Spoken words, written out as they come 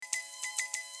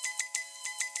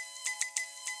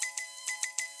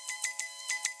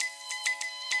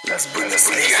Las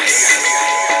Bundesligas.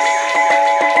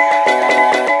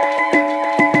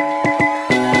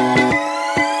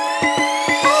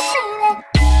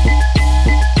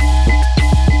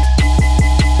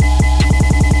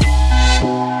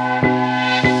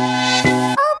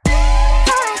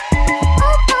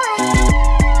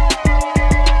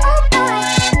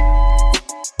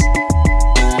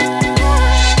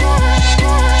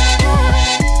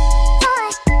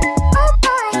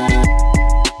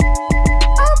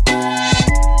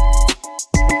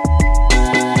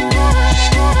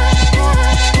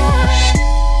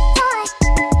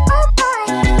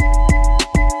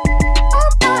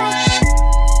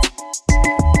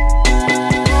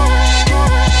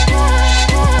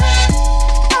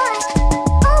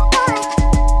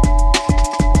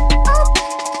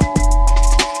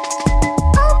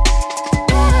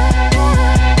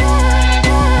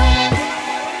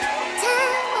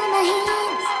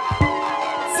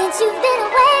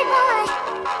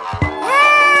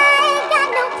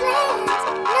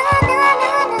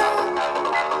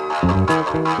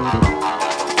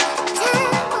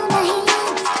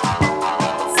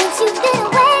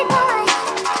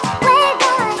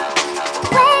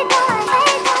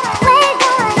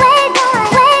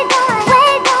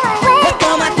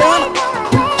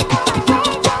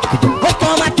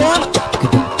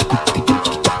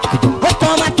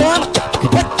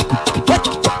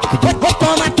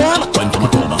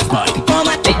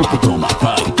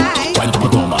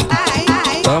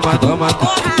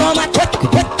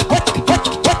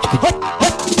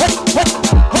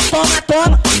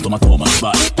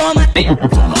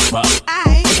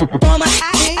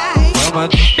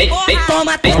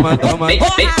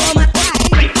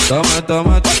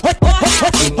 Toma,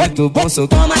 muito bom seu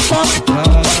toma, Raindrop on the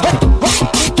block.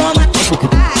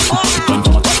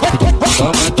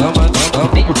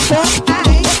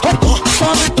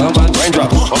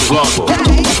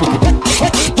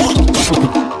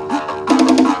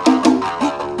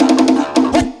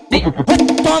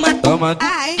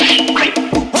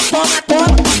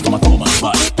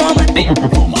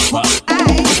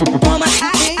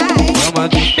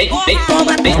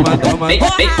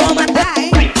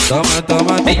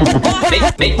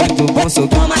 Muito bom seu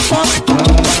toma,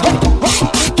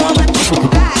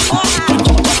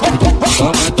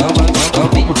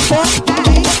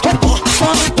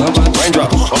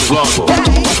 Raindrop on the block.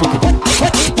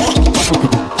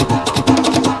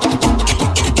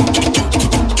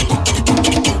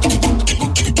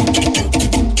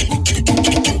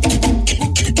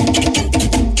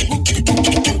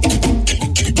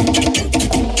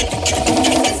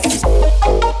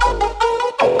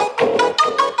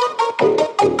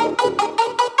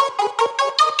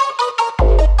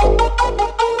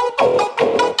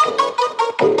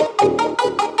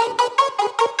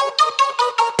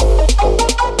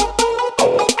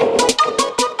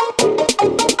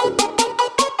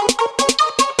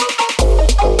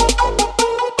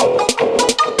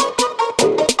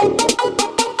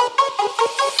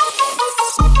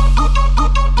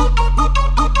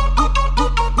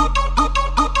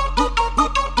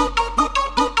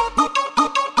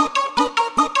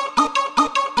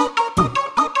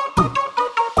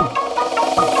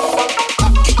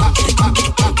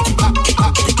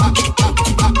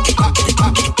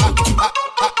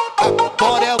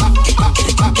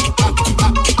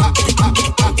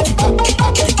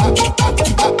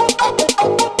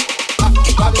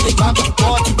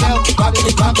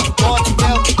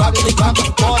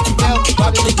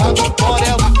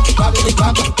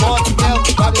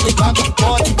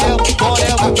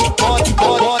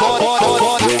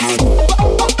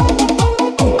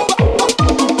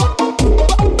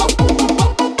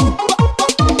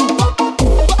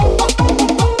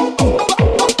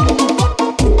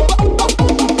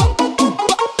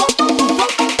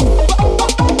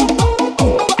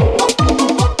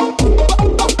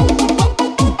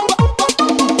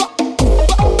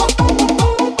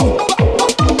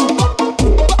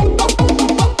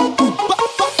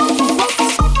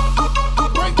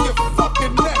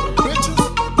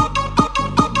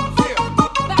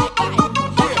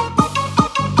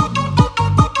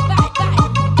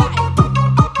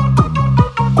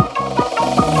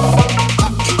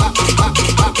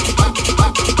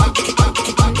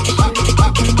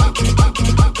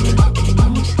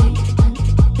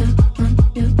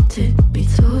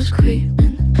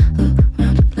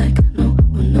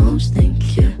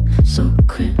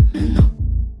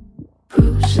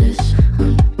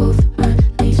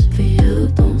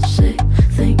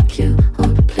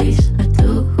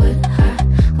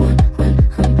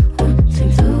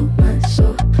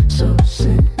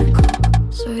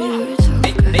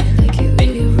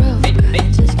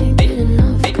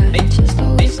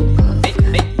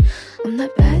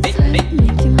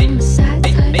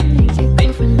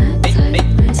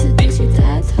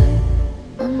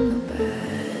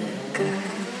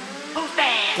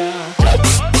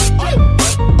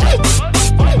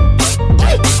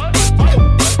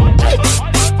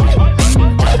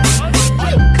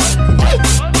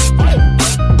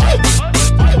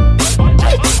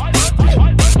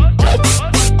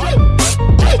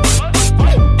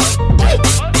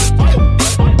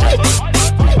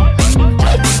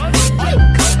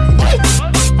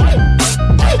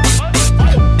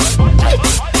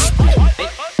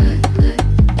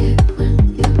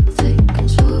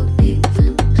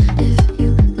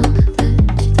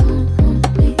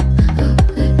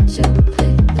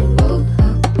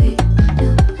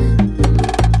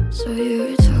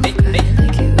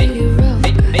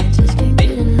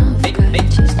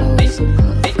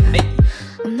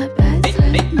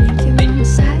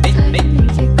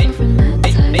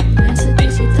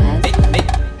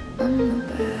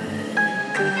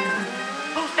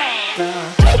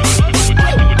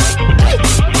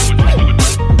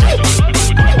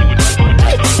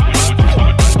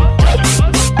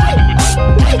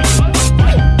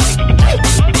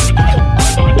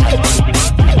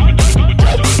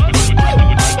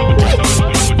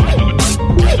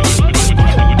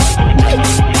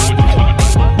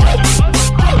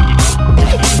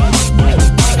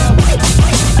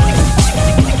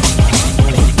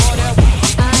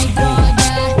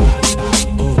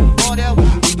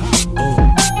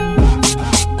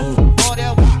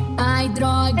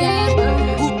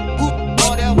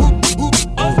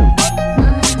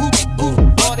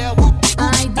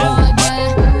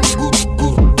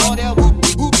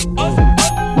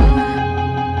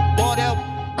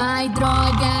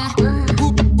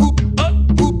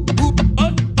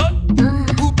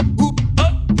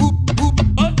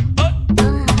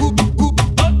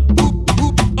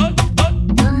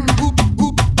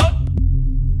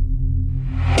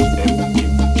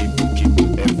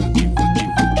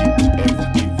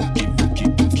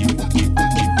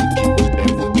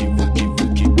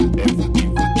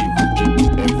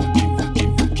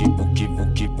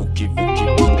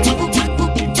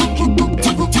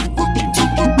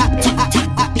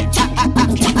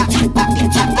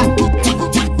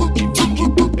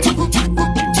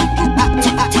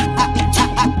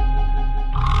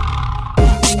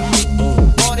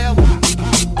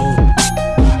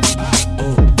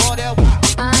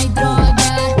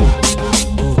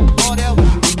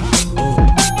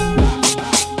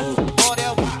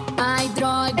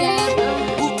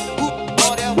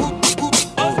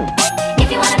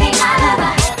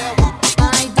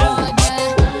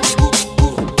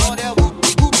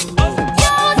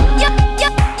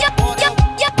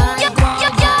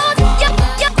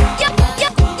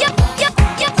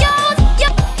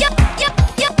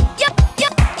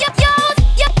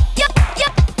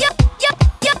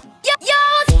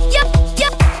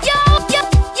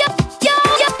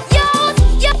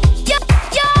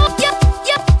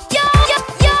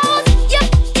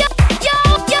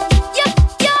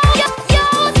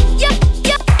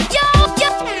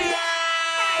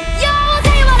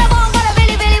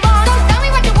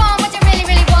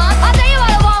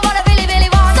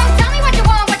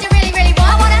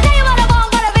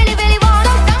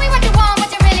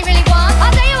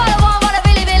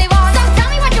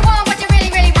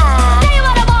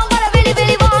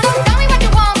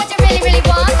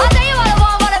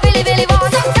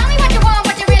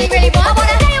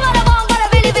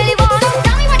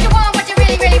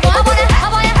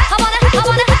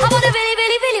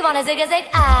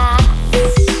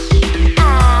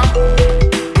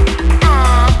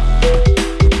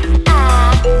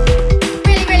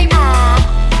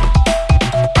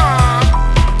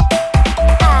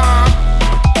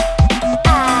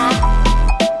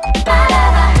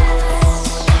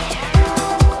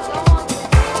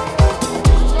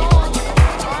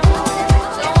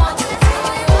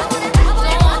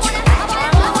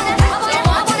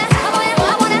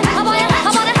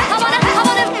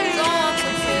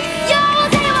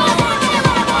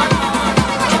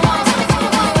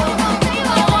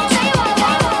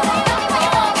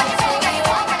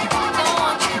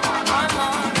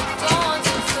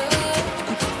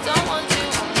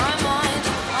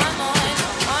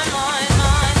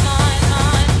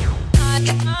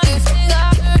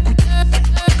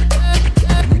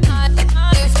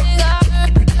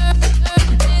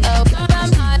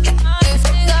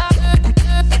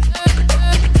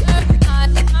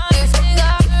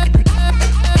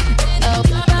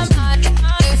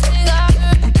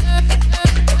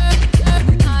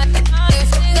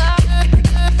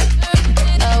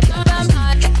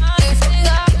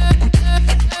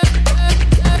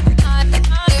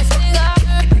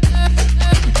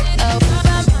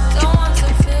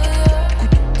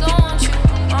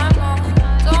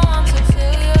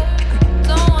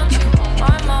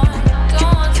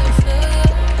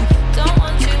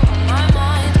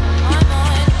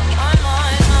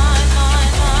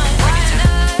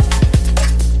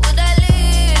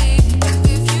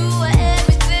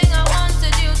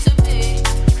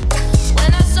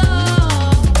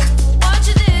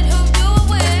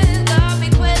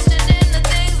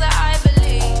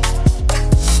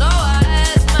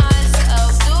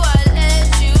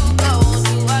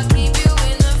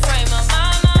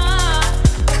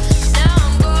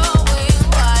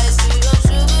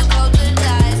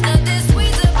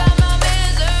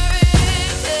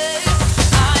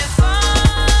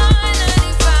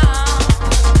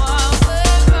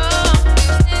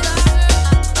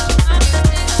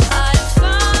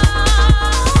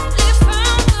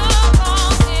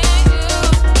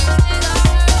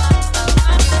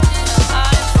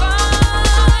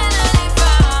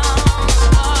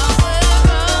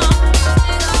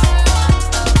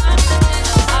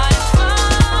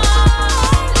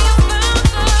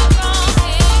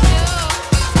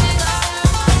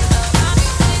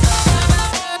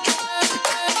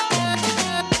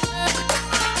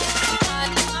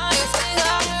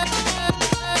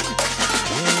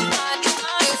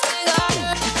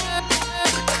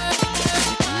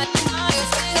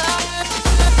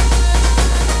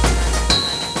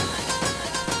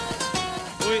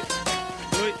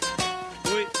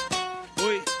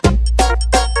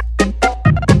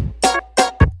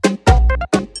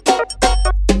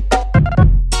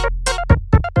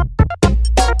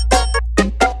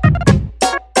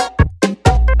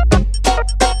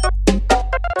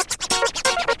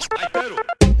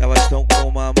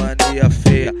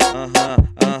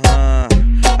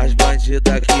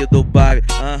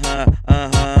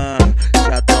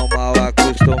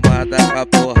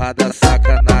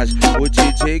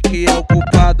 sei que é o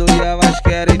culpado e elas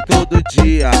querem todo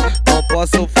dia. Não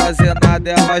posso fazer nada,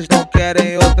 elas não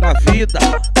querem outra vida.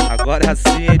 Agora é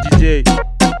assim, hein, DJ?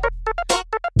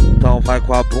 Então vai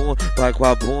com a bunda, vai com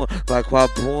a bunda, vai com a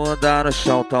bunda no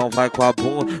chão. Então vai com a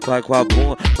bunda, vai com a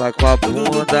bunda, vai com a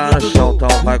bunda no chão.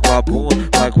 Então vai com a bunda,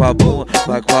 vai com a bunda,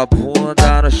 vai com a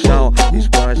bunda no chão.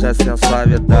 Esbanja a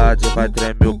sensualidade, vai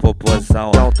tremer o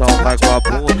popozão. Então vai com a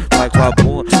bunda, vai com a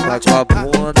bunda, vai com a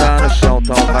bunda no chão.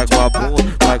 Então vai com a bunda,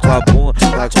 vai com a bunda,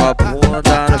 vai com a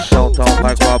bunda no chão. Então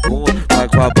vai com a bunda, vai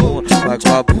com a bunda, vai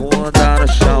com a bunda no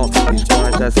chão.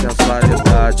 Esbanja a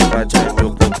sensualidade, vai tremer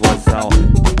o popozão.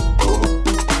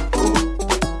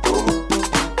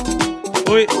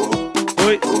 Oi,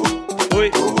 oi,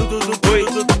 oi, oi.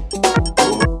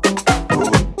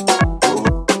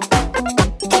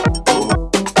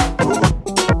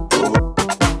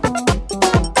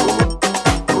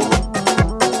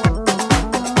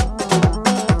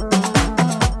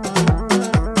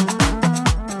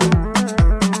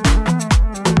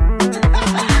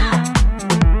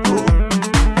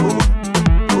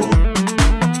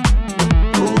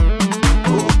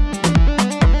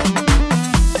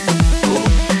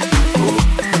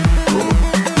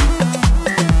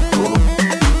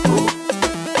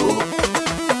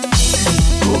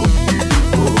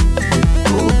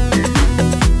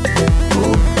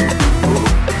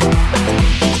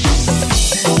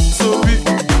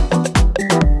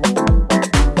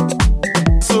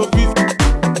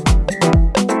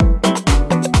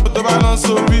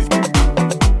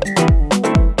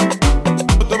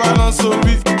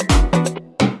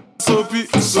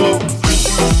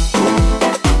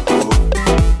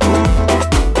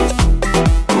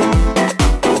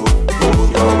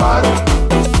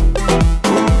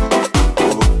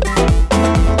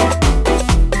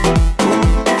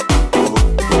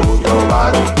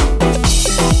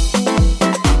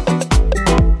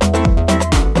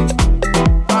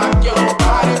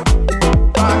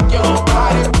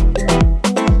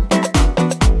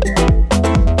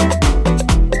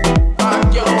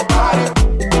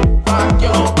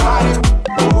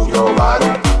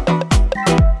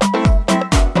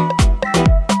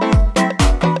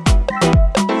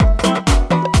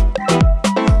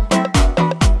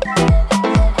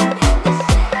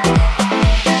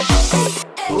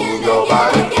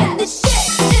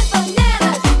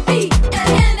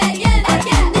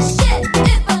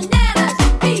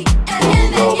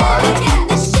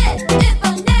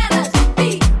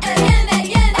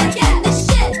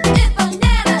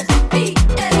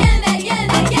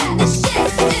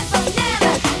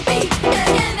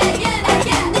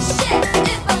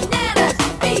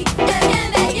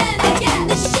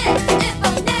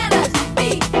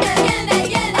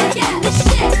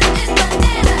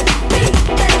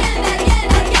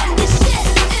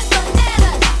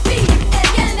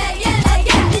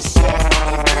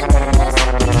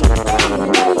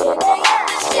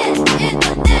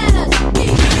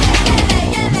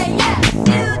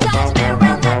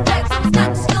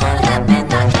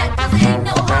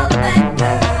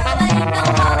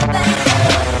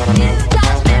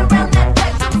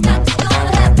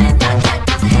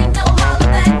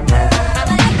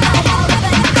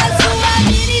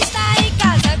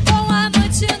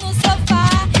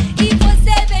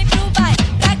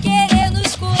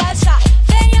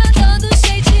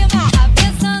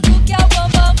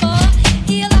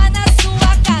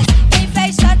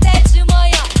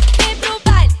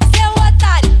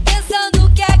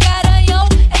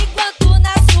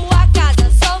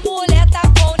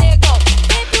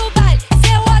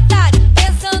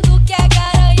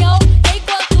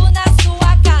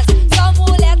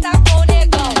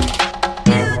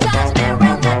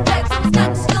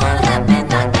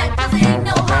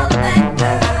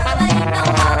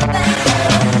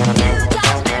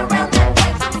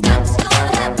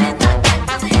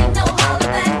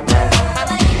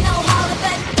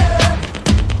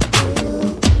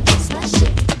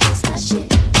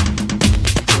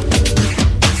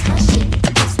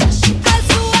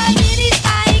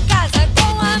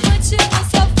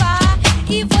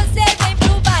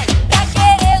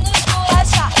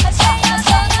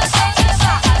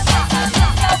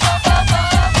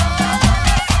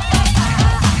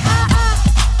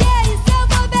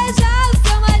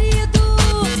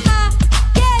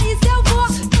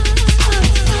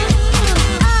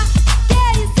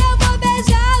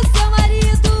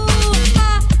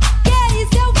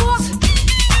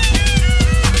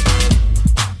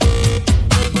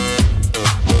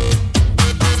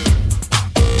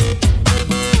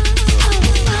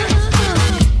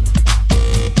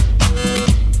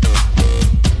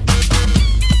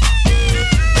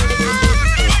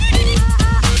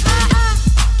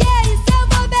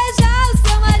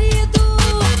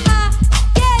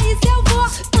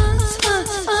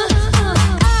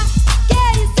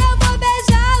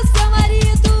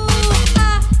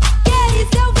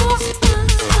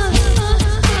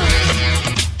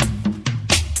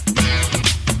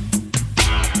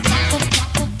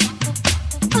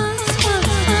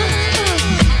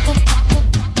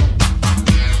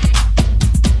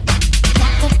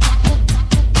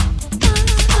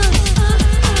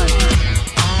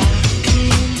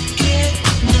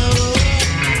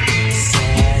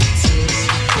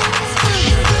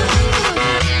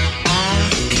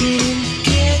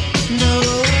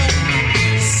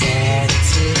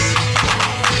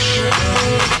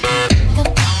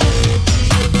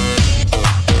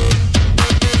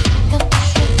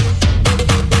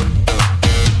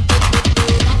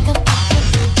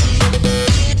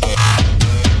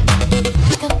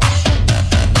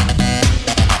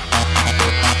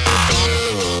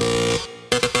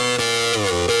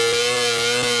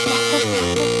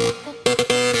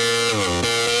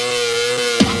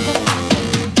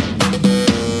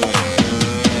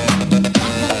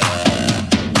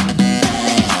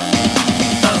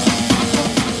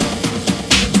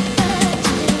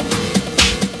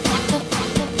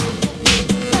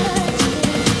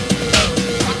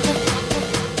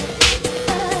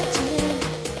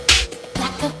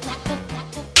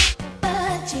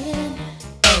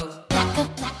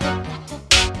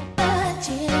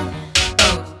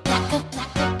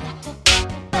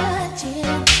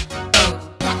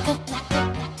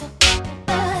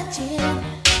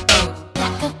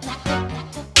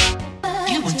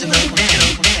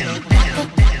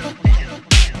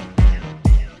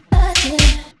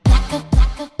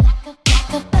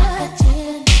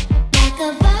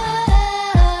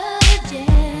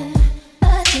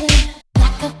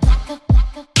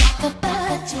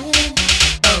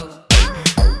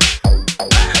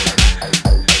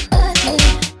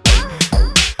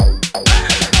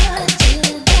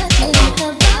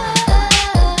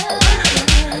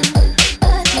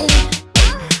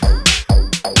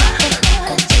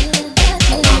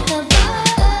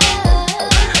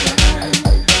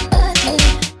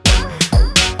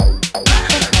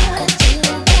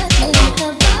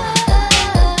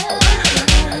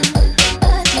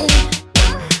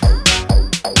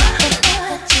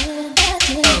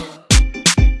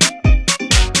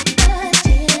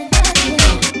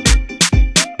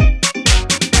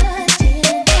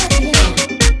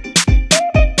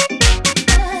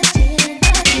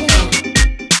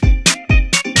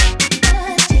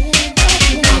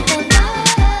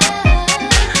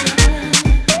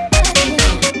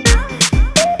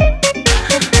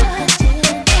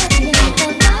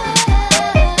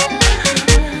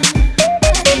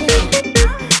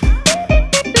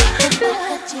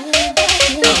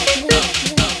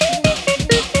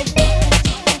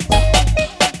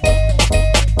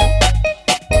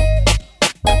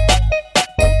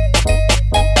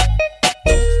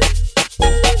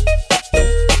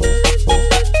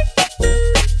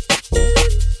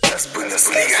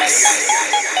 ndesligas.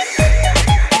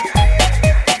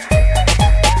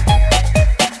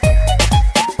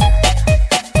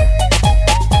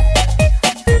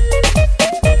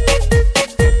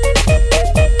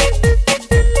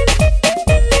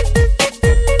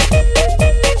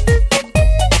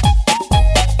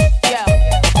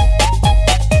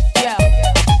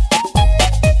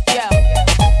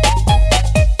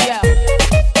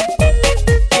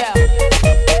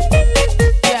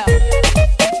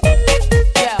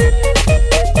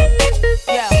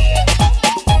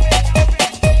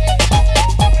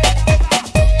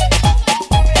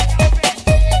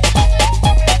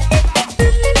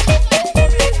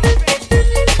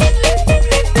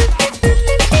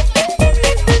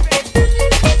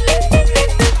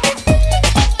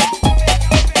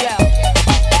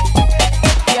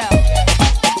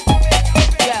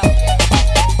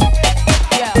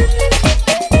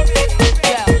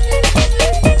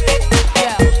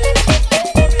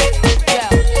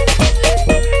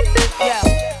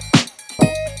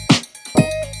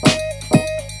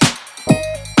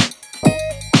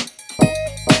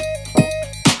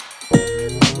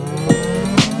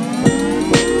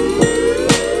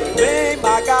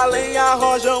 Lenha,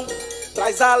 rojão,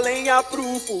 traz a lenha pro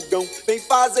fogão, vem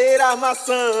fazer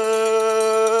armação.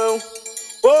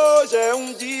 Hoje é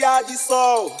um dia de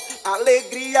sol,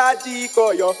 alegria de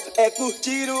coió, é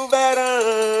curtir o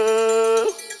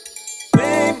verão.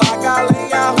 Vem pagar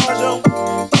lenha, rojão,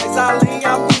 traz a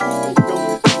lenha pro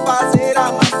fogão, vem fazer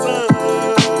armação.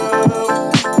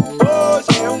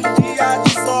 Hoje é um dia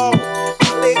de sol,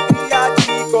 alegria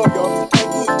de coió, é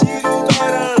curtir o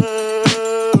verão.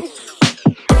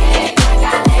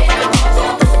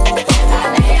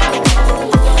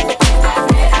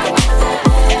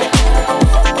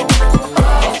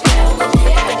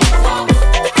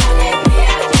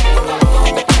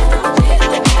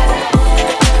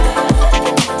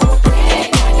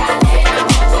 Galera,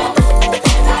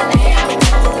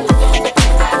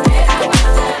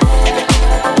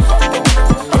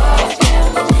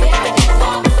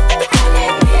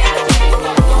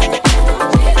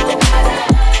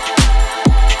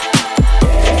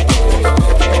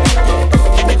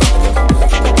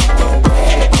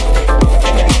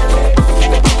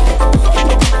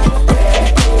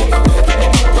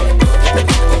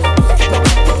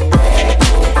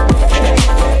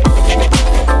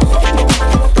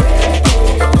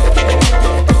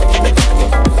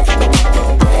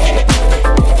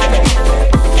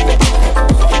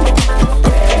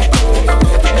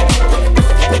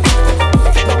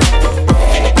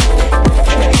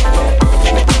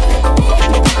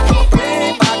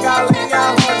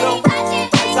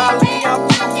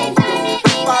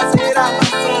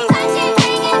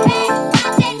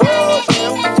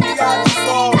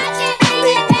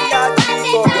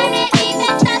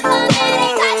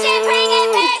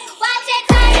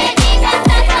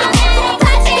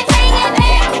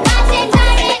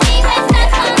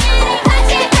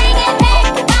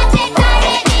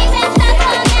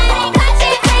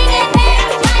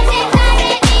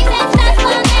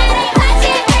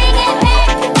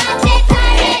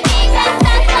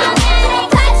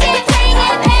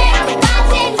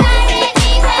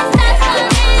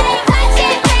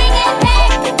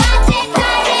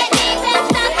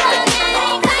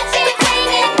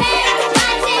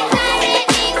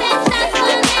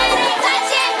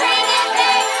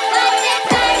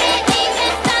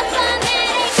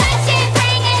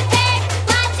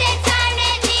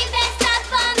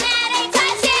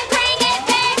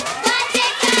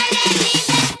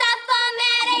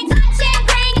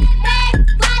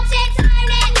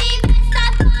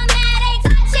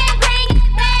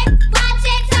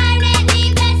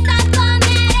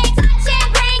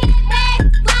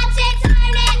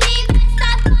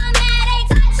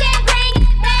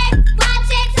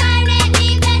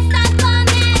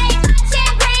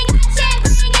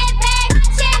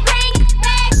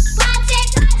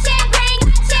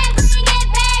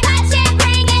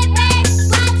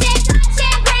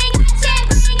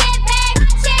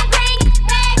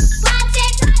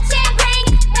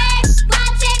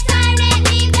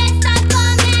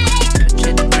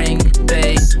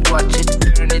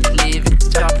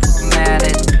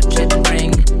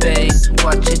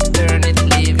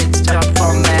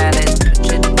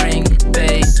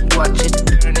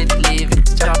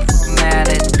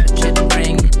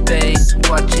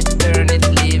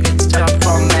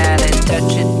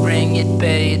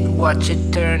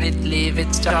 it, leave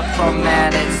it, stop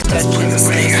format it, touch it,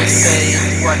 bring it, pay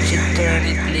it, watch it, turn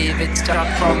it, leave it, stop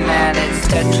format it,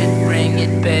 touch it, bring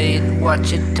it, pay it,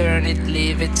 watch it, turn it,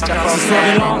 leave it, stop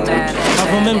format it.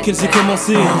 Avant même qu'elles aient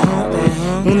commencé,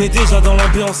 on est déjà dans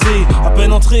l'ambiance. À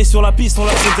peine entré sur la piste, on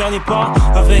lâche le dernier pas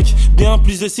avec bien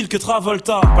plus de style que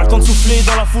Travolta. Pas le temps de souffler,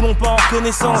 dans la foule on part en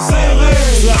connaissance.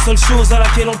 C'est la seule chose à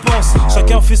laquelle on pense.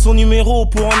 Chacun fait son numéro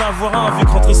pour en avoir un. Vu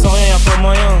que rentrer sans rien, y'a pas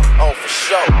moyen.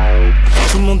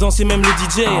 Tout le monde dansait, même le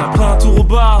DJ. Après un tour au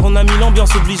bar, on a mis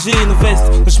l'ambiance obligée. Nos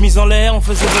vestes, nos chemises en l'air, on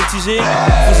faisait voltiger.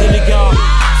 Faisait les gars,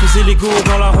 faisait les go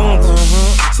dans la ronde.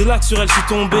 C'est là que sur elle je suis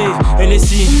tombé. Elle est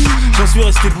si, j'en suis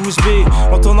resté bouche bée.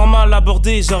 En temps normal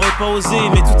abordé, j'aurais pas osé.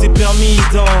 Mais tout est permis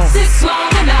dans ces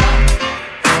soirées-là.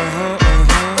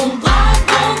 On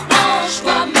braque, on branche,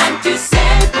 toi-même tu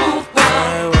sais pourquoi.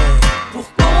 Pour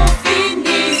qu'on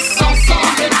finisse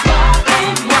ensemble, toi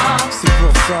et moi. C'est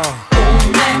pour ça. On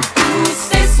aime tous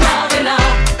ces soirées-là.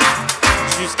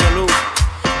 Jusqu'à l'eau,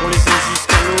 on les aime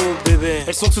jusqu'à l'eau, bébé.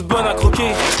 Elles sont toutes bonnes à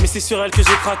croquer, mais c'est sur elles que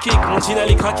j'ai craqué. Que mon jean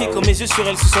allait craquer, comme mes yeux sur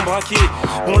elles se sont braqués.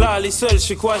 Bon là, elle est seule, je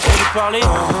fais quoi, je vais lui parler?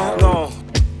 Non.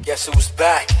 Guess who's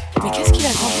back? Mais qu'est-ce qu'il a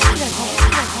grand?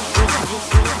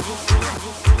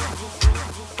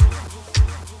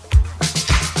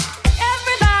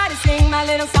 Everybody sing my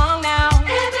little song now.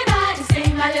 Everybody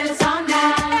sing my little song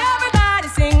now. Everybody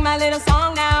sing my little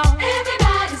song now.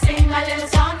 Everybody sing my little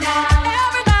song now.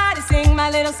 Everybody sing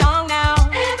my little song now.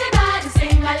 Everybody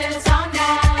sing my little song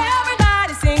now.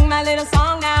 Everybody sing my little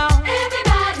song now.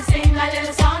 Everybody sing my little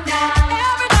song now.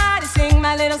 Everybody sing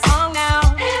my little song now.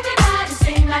 Everybody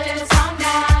sing my little song now.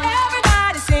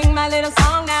 Everybody sing my little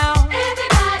song now.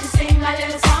 Everybody sing my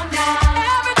little song now.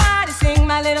 Everybody sing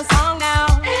my little song now. Everybody sing my little song now.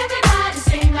 Everybody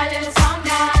sing my little song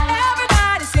now.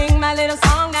 Everybody sing my little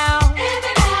song now.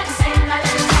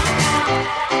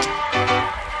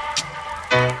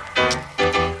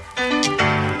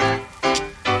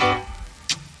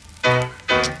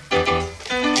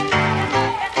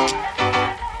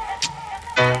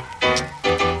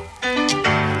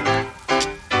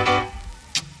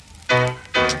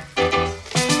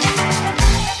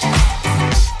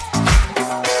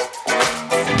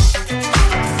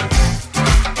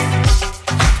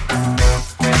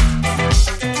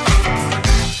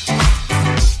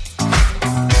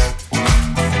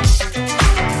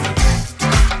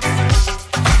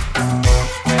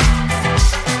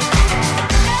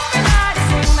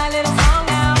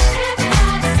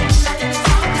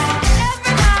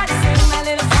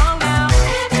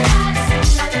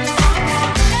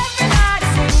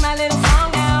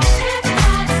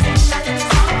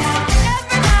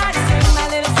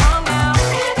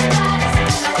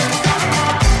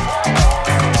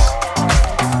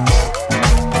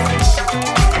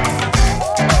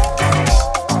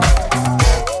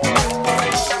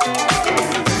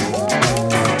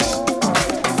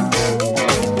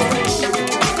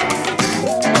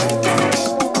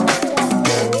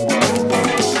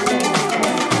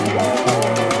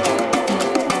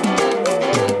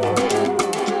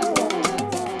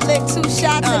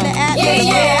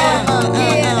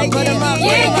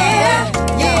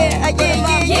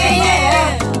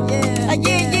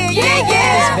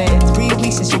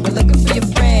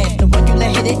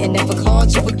 And never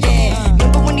called you again.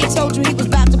 Remember when he told you he was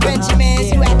about to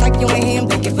Benjamins? You act like you ain't him,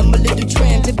 they give him a little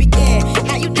trim to begin.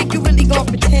 How you think you really gon'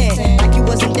 pretend like you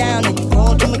wasn't down and you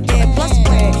called him again? Plus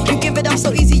when you give it up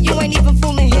so easy, you ain't even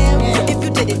fooling him. If you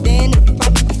did it then, you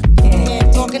probably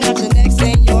can. Talking out your neck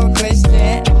saying you're a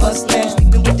Christian, Muslim,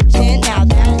 sleeping with the gin. Now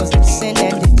that was the sin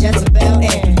that did Jezebel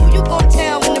in. Who you gon'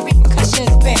 tell when the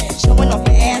repercussions been? Showing off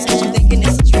your ass 'cause you thinking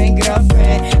it's a trend,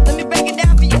 girlfriend. Let me break it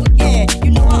down for you again.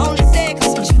 You know I only said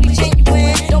 'cause I'm truly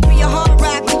genuine. Don't be a hard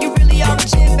rock when you really are a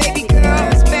gentleman.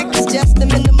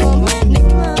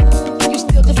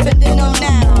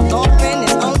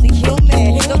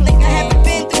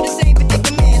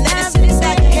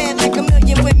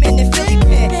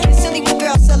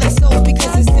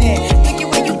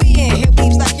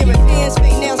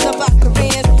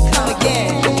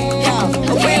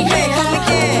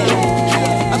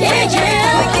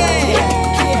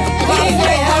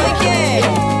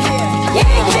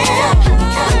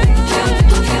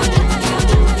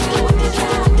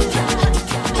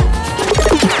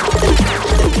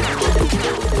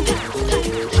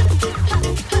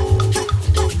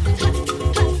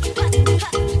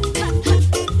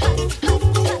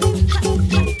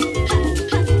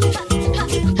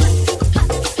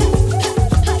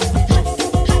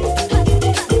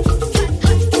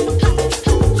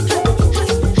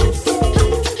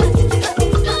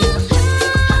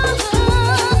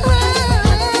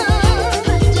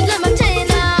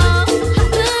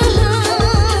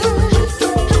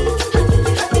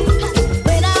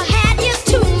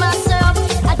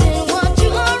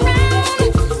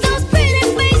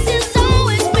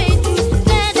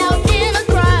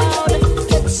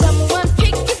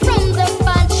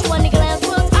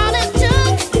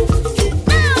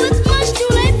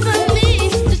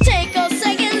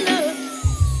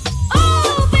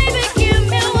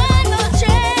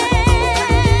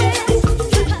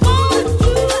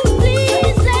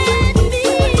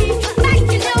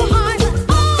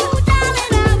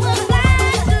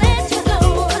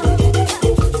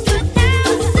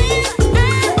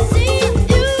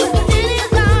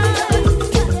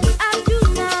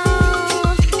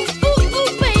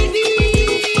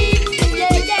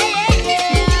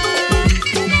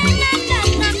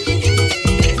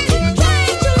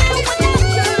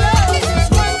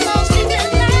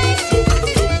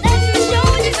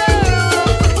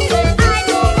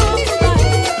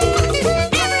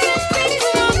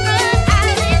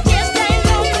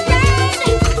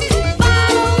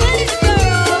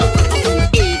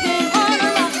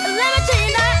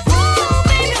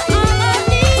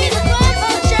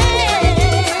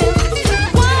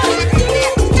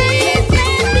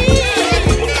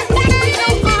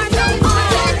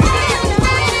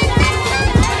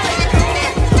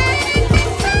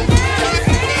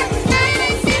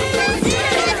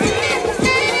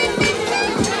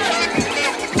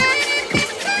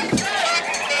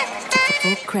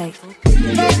 Full crate.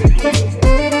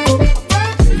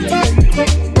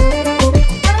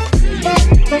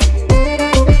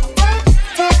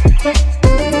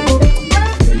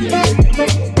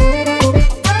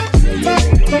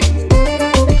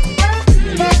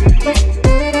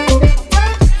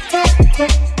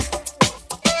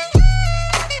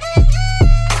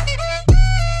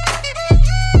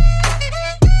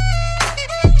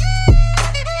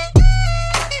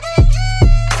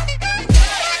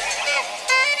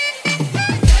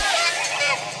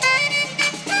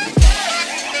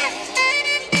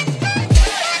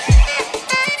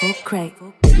 Crate.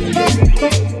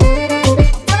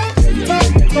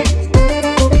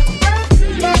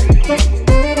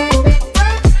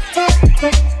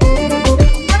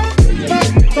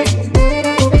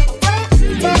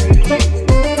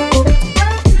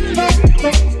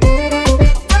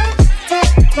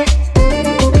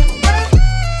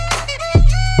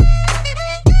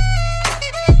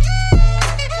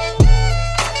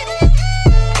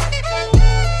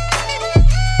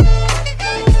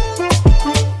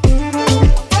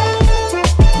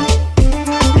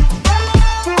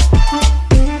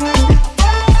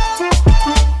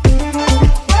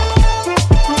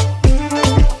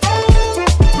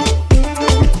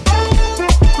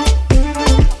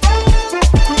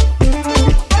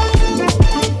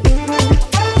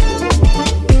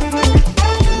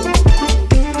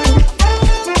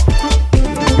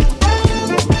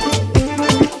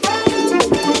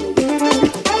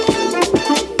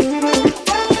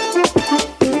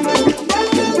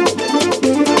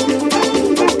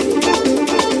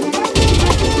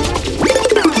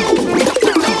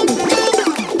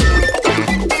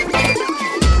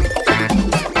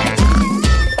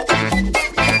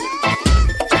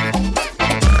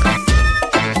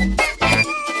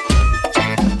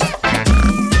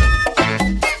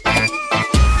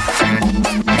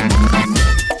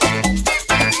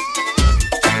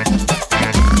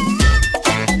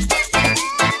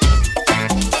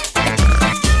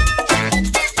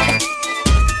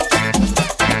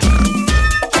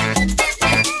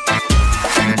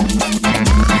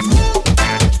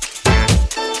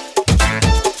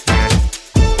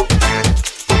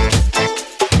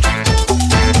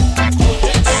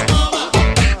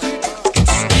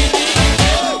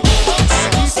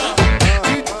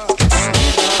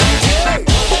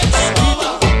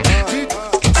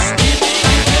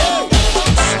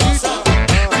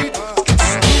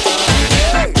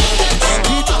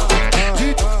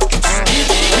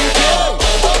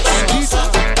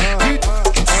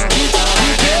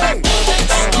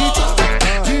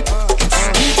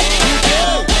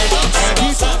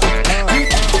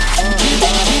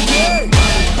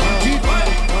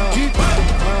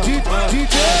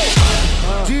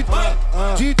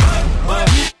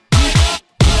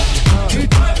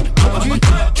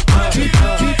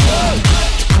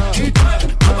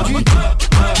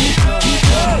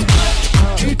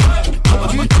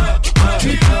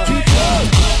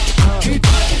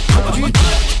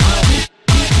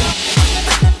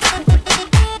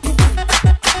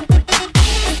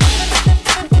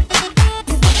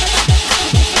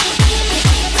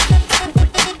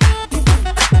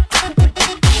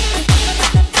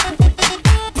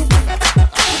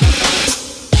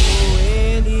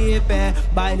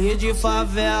 Baile de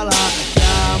favela, que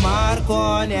a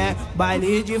Marconi é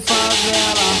baile de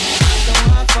favela. São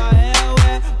Rafael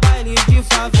é baile de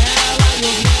favela. E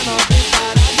o menor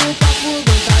preparado pra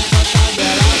foguetar essa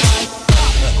tabela.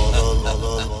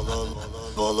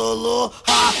 Bololô,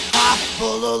 ha, ha,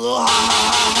 bololô, ha,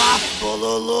 ha, ha,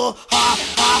 bololô, ha,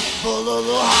 ha,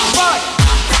 bololô, ha, vai!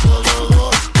 Bololô,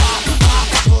 ha, ha,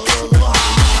 bololô, ha, ha,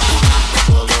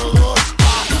 bololô, ha, ha, bololô,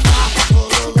 ha, ha.